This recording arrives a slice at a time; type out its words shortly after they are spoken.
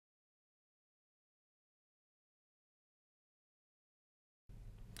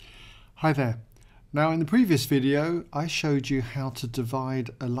Hi there. Now in the previous video I showed you how to divide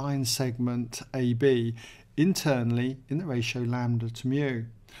a line segment AB internally in the ratio lambda to mu.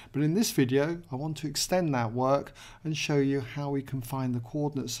 But in this video I want to extend that work and show you how we can find the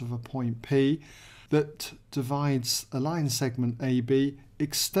coordinates of a point P that divides a line segment AB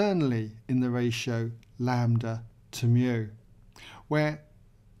externally in the ratio lambda to mu, where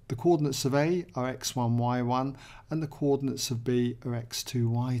the coordinates of A are x1, y1 and the coordinates of B are x2,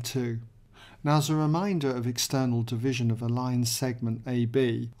 y2. Now, as a reminder of external division of a line segment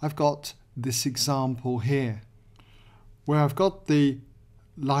AB, I've got this example here, where I've got the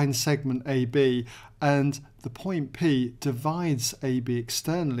line segment AB and the point P divides AB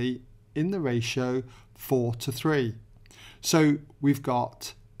externally in the ratio 4:3. So we've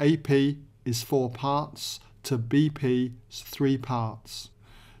got AP is 4 parts to BP is 3 parts.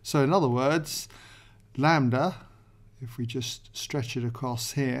 So in other words, lambda, if we just stretch it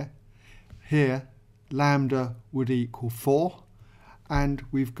across here, lambda would equal 4, and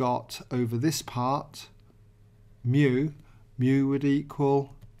we've got over this part mu would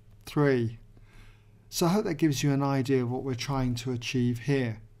equal 3. So I hope that gives you an idea of what we're trying to achieve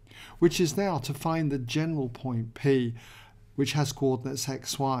here, which is now to find the general point P, which has coordinates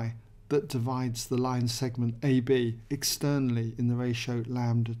x, y, that divides the line segment AB externally in the ratio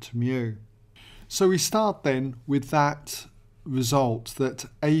lambda to mu. So we start then with that result that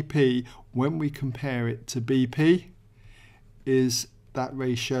AP, when we compare it to BP, is that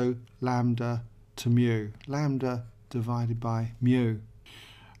ratio lambda to mu, lambda divided by mu.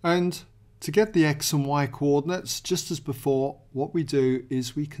 And to get the x and y coordinates, just as before, what we do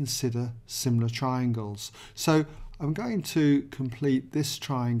is we consider similar triangles. So I'm going to complete this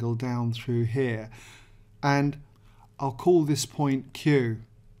triangle down through here, and I'll call this point Q.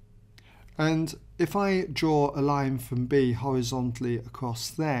 And if I draw a line from B horizontally across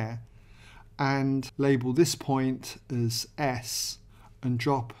there and label this point as S and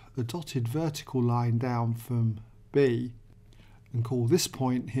drop a dotted vertical line down from B and call this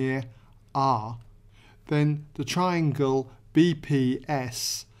point here R, then the triangle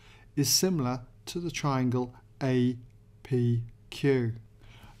BPS is similar to the triangle APQ.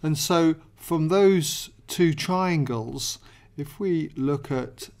 And so from those two triangles, if we look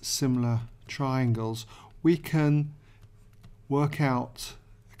at similar triangles, we can work out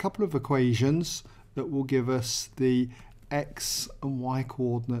a couple of equations that will give us the x and y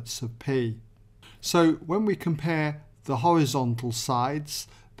coordinates of P. So when we compare the horizontal sides,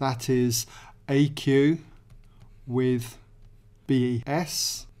 that is AQ with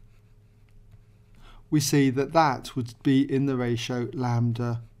BS, we see that that would be in the ratio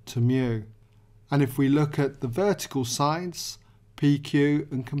lambda to mu. And if we look at the vertical sides,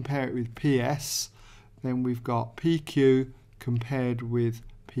 PQ, and compare it with PS, then we've got PQ compared with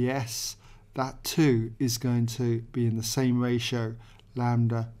PS. That too is going to be in the same ratio,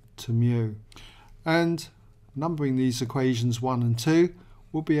 lambda to mu. And numbering these equations 1 and 2,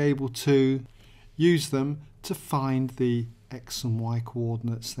 we'll be able to use them to find the x and y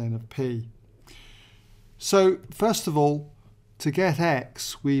coordinates then of P. So first of all, to get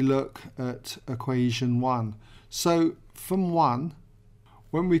x, we look at equation 1. So from 1,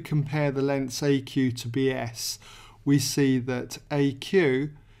 when we compare the lengths AQ to BS, we see that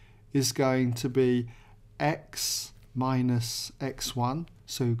AQ is going to be x minus x1.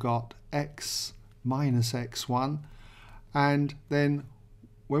 So we've got x minus x1. And then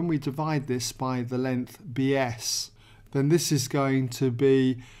when we divide this by the length BS, then this is going to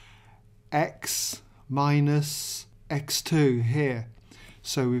be x minus x2 here.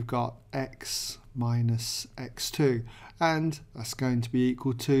 So we've got x minus x2, and that's going to be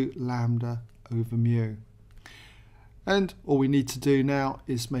equal to lambda over mu. And all we need to do now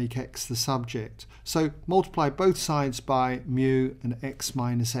is make x the subject. So multiply both sides by mu, and x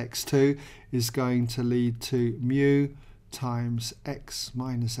minus x2 is going to lead to mu times x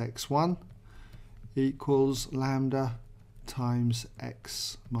minus x1 equals lambda times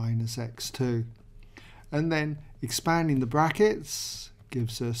x minus x2. And then expanding the brackets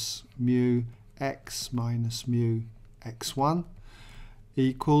gives us mu x minus mu x1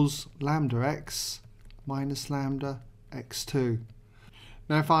 equals lambda x minus lambda x2.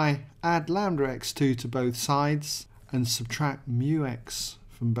 Now if I add lambda x2 to both sides and subtract mu x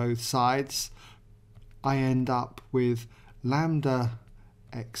from both sides, I end up with lambda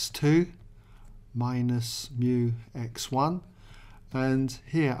x2 minus mu x1. And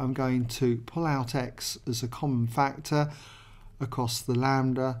here I'm going to pull out x as a common factor across the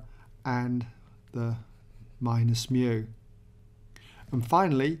lambda and the minus mu. And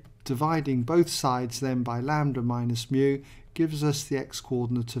finally, to dividing both sides then by lambda minus mu gives us the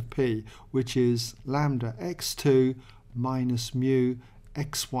x-coordinate of p, which is lambda x2 minus mu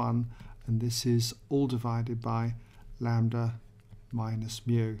x1, and this is all divided by lambda minus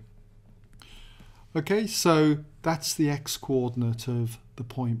mu. Okay, so that's the x-coordinate of the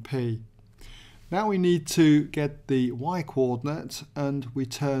point P. Now we need to get the y-coordinate, and we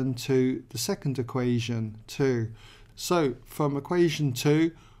turn to the second equation 2. So from equation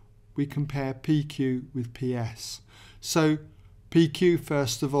 2 we compare PQ with PS. So PQ,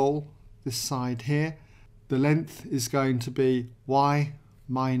 first of all, this side here, the length is going to be y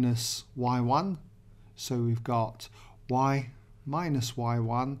minus y1. So we've got y minus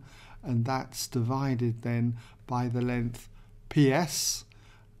y1, and that's divided then by the length PS,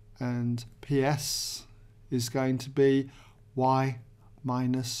 and PS is going to be y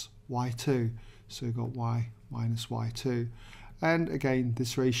minus y2. So we've got y minus y2. And again,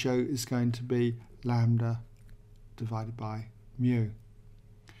 this ratio is going to be lambda divided by mu.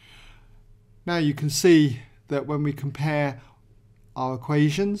 Now you can see that when we compare our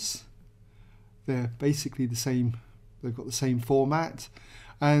equations, they're basically the same. They've got the same format,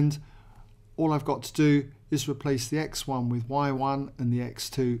 and all I've got to do is replace the x1 with y1 and the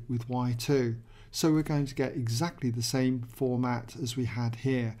x2 with y2. So we're going to get exactly the same format as we had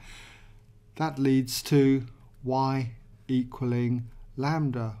here. That leads to y equaling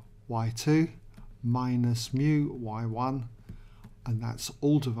lambda y2 minus mu y1, and that's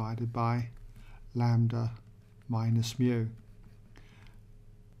all divided by lambda minus mu.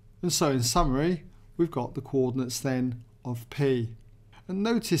 And so in summary, we've got the coordinates then of P. And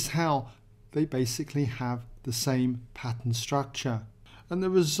notice how they basically have the same pattern structure. And the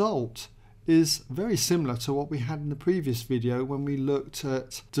result is very similar to what we had in the previous video when we looked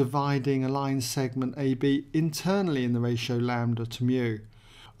at dividing a line segment AB internally in the ratio lambda to mu.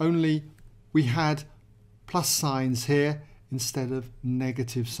 Only we had plus signs here instead of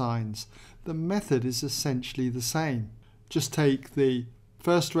negative signs. The method is essentially the same. Just take the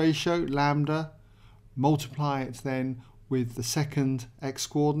first ratio, lambda, multiply it then with the second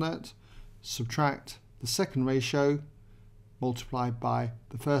x-coordinate, subtract the second ratio, multiplied by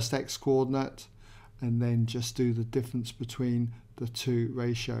the first x-coordinate, and then just do the difference between the two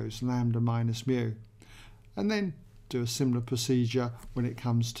ratios, lambda minus mu. And then do a similar procedure when it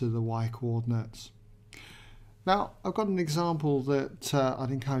comes to the y-coordinates. Now, I've got an example that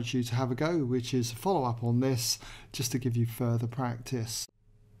I'd encourage you to have a go, which is a follow-up on this, just to give you further practice.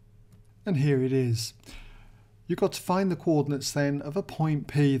 And here it is. You've got to find the coordinates then of a point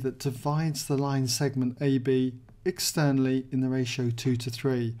P that divides the line segment AB externally in the ratio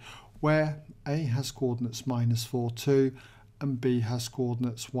 2:3, where A has coordinates -4, 2, and B has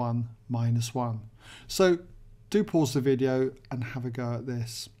coordinates 1, -1. So do pause the video and have a go at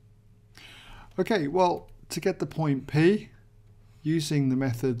this. Okay, well, to get the point P, using the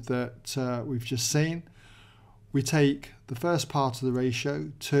method that we've just seen, we take the first part of the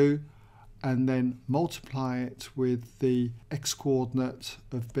ratio, 2, and then multiply it with the x-coordinate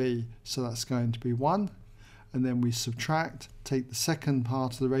of B. So that's going to be 1. And then we subtract, take the second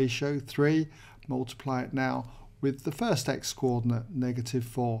part of the ratio, 3, multiply it now with the first x-coordinate,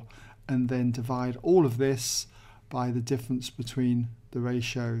 -4, and then divide all of this by the difference between the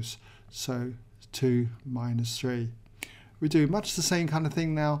ratios, so 2 minus 3. We do much the same kind of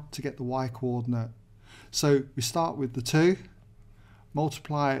thing now to get the y-coordinate. So we start with the 2,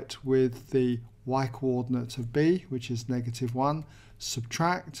 multiply it with the y-coordinate of B, which is -1,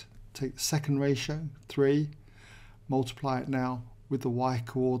 subtract, take the second ratio, 3, multiply it now with the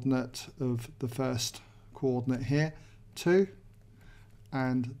y-coordinate of the first coordinate here, 2,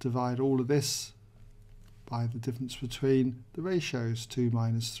 and divide all of this by the difference between the ratios, 2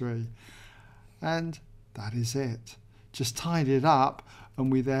 minus 3. And that is it. Just tidy it up,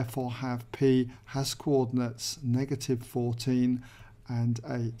 and we therefore have P has coordinates -14 and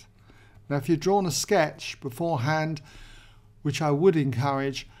 8. Now if you'd drawn a sketch beforehand, which I would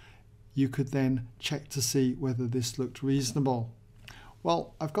encourage, you could then check to see whether this looked reasonable.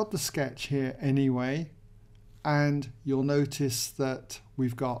 Well, I've got the sketch here anyway, and you'll notice that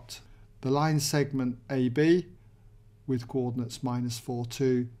we've got the line segment AB with coordinates -4,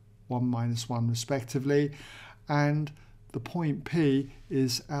 2, 1, -1 respectively, and the point P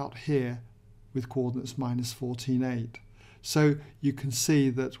is out here with coordinates -14, 8. So you can see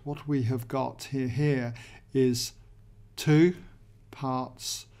that what we have got here is 2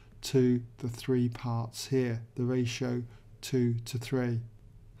 parts to the 3 parts here, the ratio 2:3.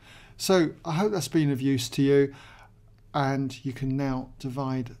 So I hope that's been of use to you, and you can now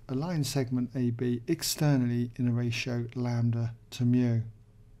divide a line segment AB externally in a ratio lambda to mu.